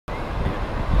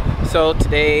So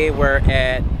today we're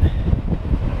at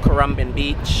Currumbin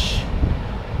Beach.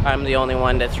 I'm the only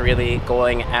one that's really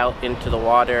going out into the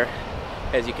water.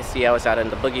 As you can see, I was out on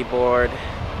the boogie board.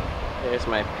 There's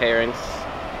my parents.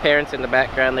 Parents in the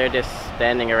background, they're just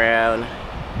standing around.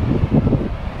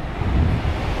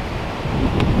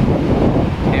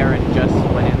 Karen just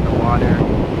went in the water.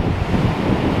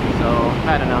 So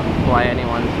I don't know why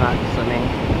anyone's not swimming.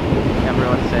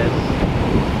 Everyone says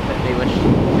that they wish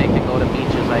they could go to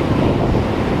beaches like these,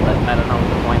 but I don't know what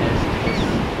the point is to just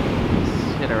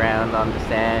sit around on the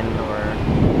sand or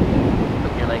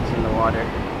put your legs in the water.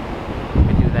 You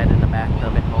could do that in the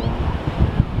bathtub at home.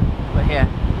 But yeah,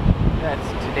 that's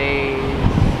today's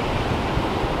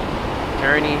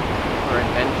journey or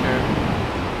adventure.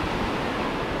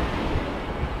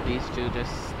 These two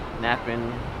just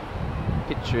snapping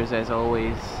pictures as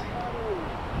always.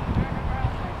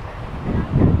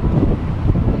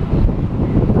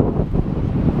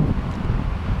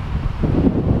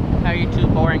 How are you two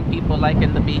boring people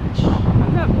liking the beach?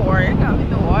 I'm not boring, I'm in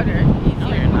the water. No,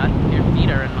 you're not. Your feet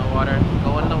are in the water.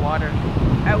 Go in the water.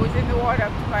 I was in the water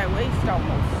up to my waist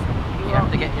almost. You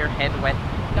have to get your head wet.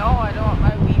 No, I don't want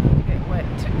my weave to get wet.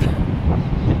 To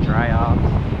dry off.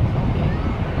 Okay.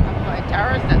 My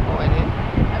Tara's not going in.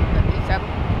 At least I'm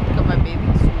got my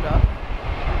bathing suit off.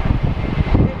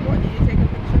 Did you take a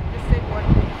picture? Just take one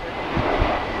picture.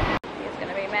 He's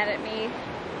gonna be mad at me.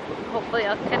 Hopefully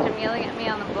I'll catch him yelling at me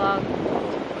on the vlog.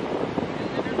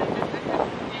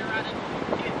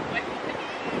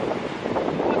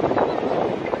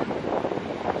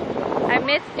 I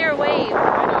missed your wave.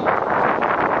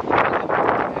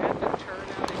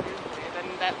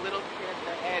 That little kid at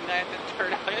the end, I had to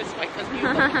turn out his mic because he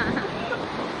was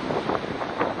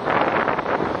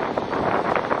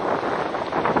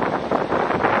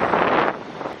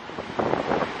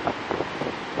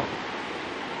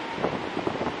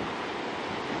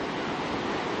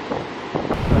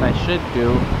What I should do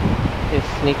is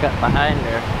sneak up behind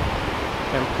her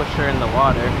and push her in the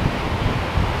water.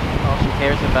 All she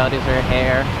cares about is her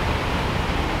hair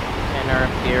and her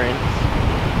appearance,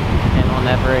 and will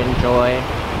never enjoy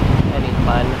any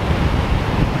fun.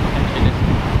 I should just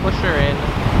push her in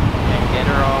and get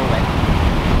her all wet.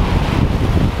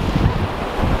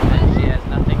 Then she has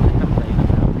nothing to complain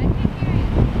about. I can hear you.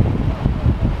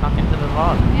 Talking to the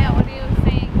vlog. Yeah, what are you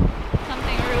saying?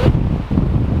 Something rude?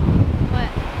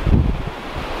 What?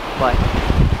 What?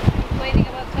 Complaining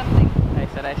about something? I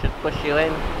said I should push you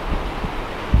in.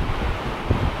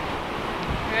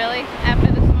 Really?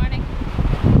 After this morning?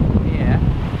 Yeah.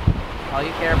 All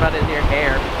you care about is your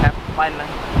hair. Have fun.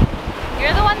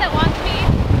 You're the one that wants me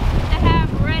to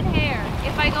have red hair.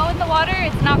 If I go in the water,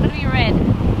 it's not going to be red.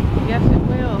 Yes, it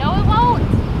will. No, it won't.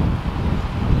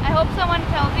 I hope someone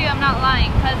tells you I'm not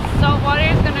lying, because salt water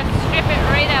is going to strip it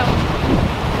right out.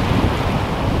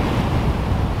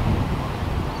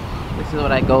 This is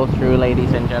what I go through,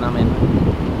 ladies and gentlemen.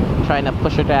 Trying to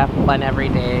push her to have fun every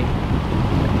day.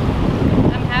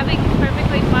 I'm having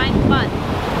perfectly fine fun.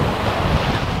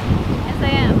 Yes, I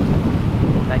am.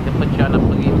 I can put you on a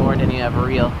boogie board and you have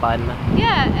real fun.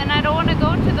 Yeah, and I don't want to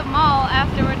go to the mall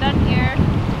after we're done here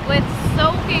with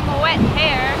soaking wet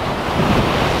hair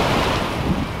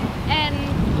and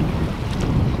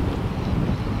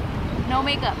no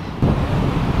makeup.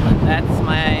 But that's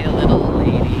my little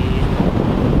lady.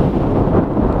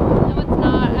 No, it's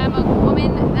not. I'm a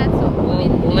woman. That's a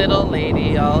woman. Little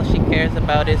lady, all she cares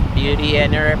about is beauty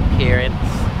and her appearance.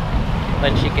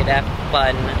 When she could have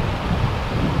fun.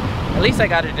 At least I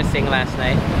got her to sing last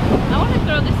night. I want to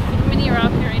throw this mini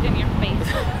rock right in your face.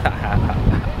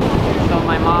 So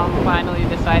my mom finally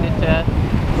decided to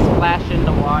splash in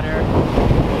the water.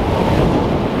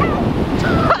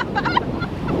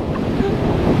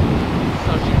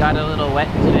 So she got a little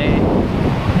wet today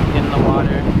in the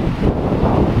water.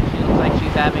 She looks like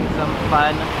she's having some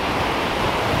fun.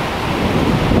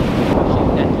 She's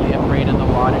definitely afraid of the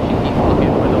water. She keeps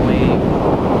looking for the waves.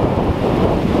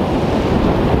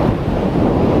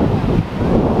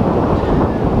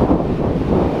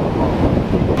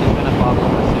 She's gonna fall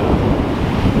over soon.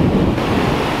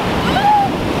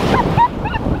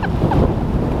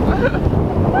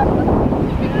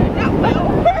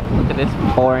 Look at this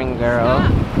boring girl.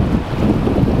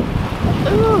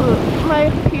 Ooh, my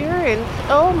appearance.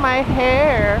 Oh, my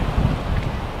hair.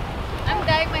 I'm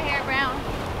dyeing my hair brown.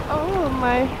 Oh,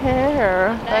 my hair.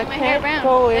 I'm dyeing my hair brown.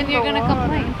 Go in Then you're the gonna water.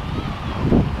 complain.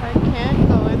 I can't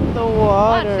go in the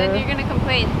water. Watch, then you're gonna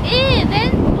complain. Ew,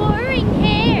 that's boring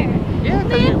hair. Yeah,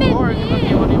 because you're boring. Look,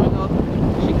 you won't even go.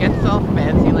 She gets all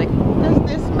fancy, like, does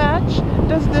this match?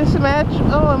 Does this match?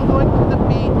 Oh, I'm going to the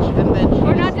beach. And then she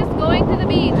We're not just going to the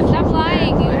beach. Stop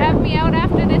lying. You have me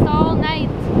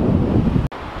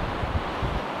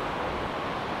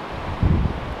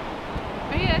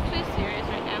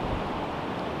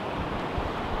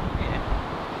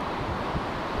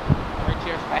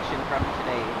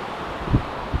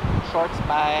shorts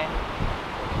by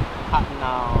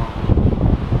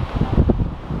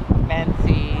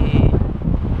fancy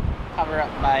cover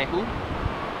up by who?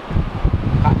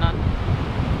 Cotton On.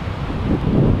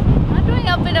 I'm not doing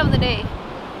outfit of the day.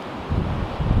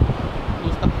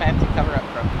 Who's the fancy cover up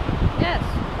from? Yes.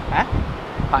 Huh?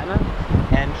 Cotton On?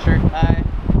 And shirt by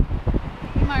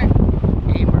Mark.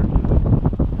 Gamer.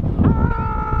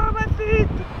 Ah, my feet!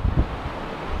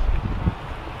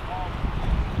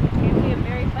 It'll be a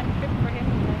very fun trip for him.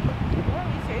 Well,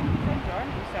 he said he's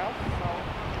enjoying himself, so,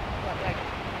 but like,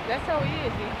 that's how he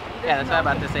is. He Yeah, that's what I'm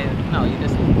about to say. No, he's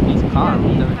Yeah, calm.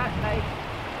 he's So- not like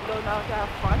going out to have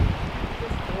fun. He's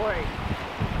just bored.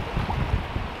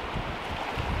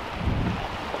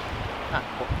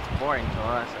 It's boring to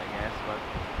us, I guess, but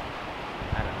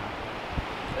I don't know.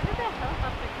 Where did that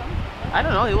helicopter come from? I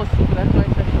don't know. He was super. That's why I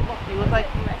said he was like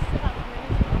Rested on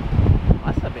the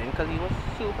must have been because he was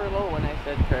super low when I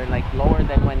said turn, like lower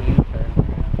than when you turned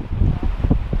around.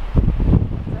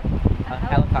 A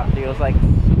helicopter. He was like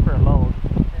super low.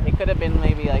 It could have been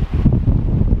maybe like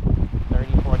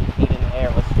 30, 40 feet in the air.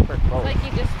 It was super close. It's like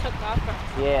you just took off from.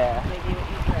 Yeah. Maybe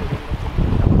he's driving.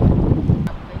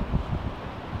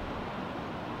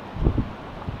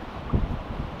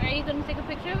 Are you gonna take a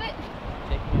picture of it?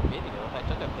 Taking a video. I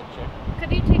took a picture.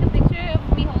 Could you take a picture of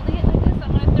me holding it like this?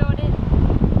 I'm gonna throw it in.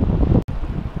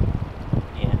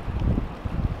 Yeah.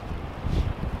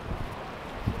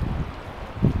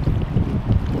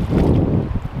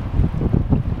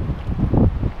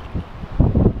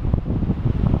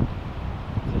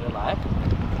 Is it alive?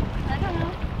 I don't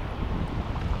know.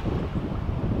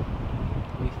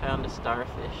 We found a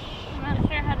starfish. I'm not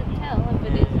sure how to tell if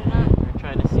it is or not. We're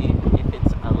trying to see if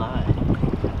it's alive.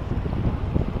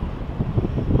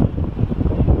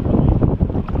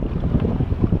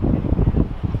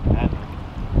 I don't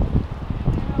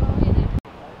know either.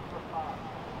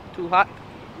 Too hot?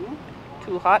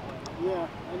 Too hot? Yeah,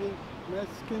 I think my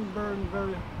skin burn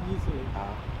very easily.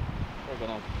 We're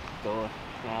gonna go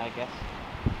now, I guess.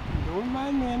 Don't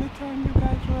mind me anytime you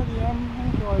guys ready. I'm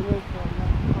enjoying it.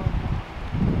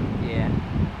 Yeah.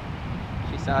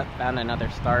 She found another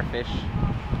starfish,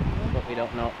 but we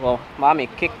don't know. Well, Mommy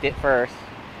kicked it first.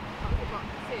 I was about to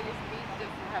say this beach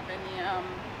doesn't have any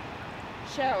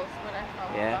shells, but I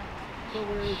thought Yeah. So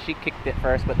we're She kicked it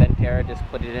first, but then Tara just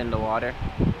put it in the water.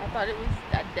 I thought it was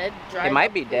that dead, dry. It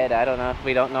might be dead. I don't know.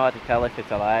 We don't know how to tell if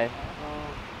it's alive.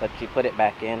 But she put it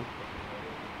back in.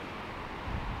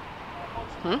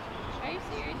 Hmm? Are you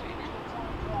serious right now?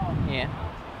 Yeah.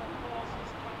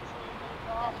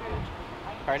 That's rude.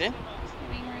 Pardon? You're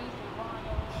being rude.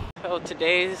 So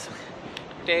today's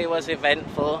day was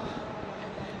eventful.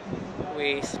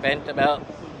 We spent about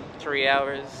 3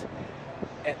 hours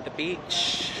at the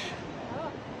beach.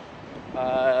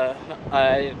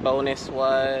 Bonus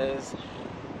was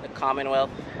the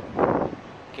Commonwealth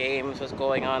Games was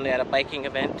going on. They had a biking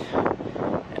event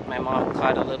that my mom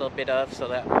caught a little bit of, so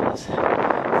that was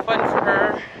fun for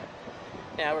her.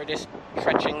 Now we're just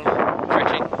trekking. Is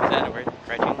that a word?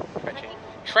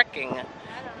 Trekking. I don't know.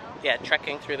 Yeah,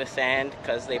 trekking through the sand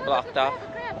because they blocked off.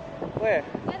 Crap. Where?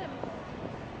 Get him.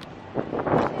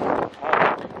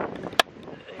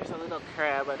 There's a little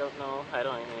crab. I don't know. I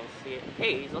don't even see it.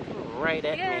 Hey, he's looking right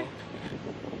at Yeah. me.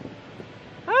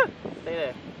 Ah! Stay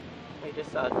there. We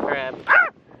just saw a crab. Ah!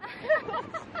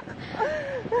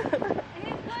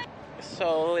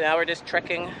 So now we're just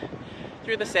trekking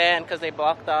through the sand because they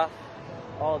blocked off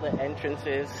all the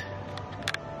entrances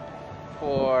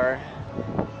for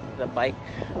the bike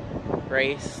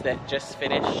race that just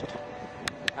finished.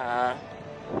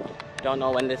 Don't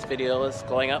know when this video is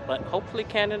going up, but hopefully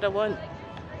Canada won.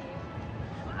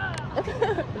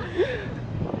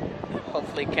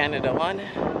 Hopefully Canada won.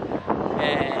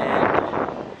 And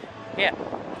yeah,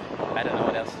 I don't know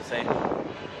what else to say.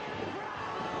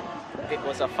 It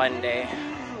was a fun day.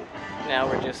 Now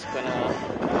we're just gonna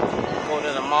go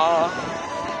to the mall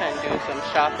and do some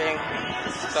shopping.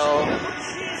 So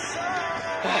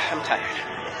I'm tired.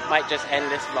 Might just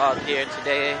end this vlog here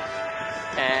today,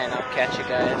 and I'll catch you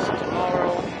guys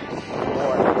tomorrow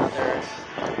for another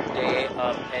day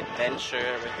of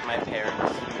adventure with my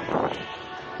parents.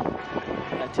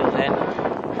 Until then,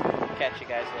 catch you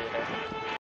guys later.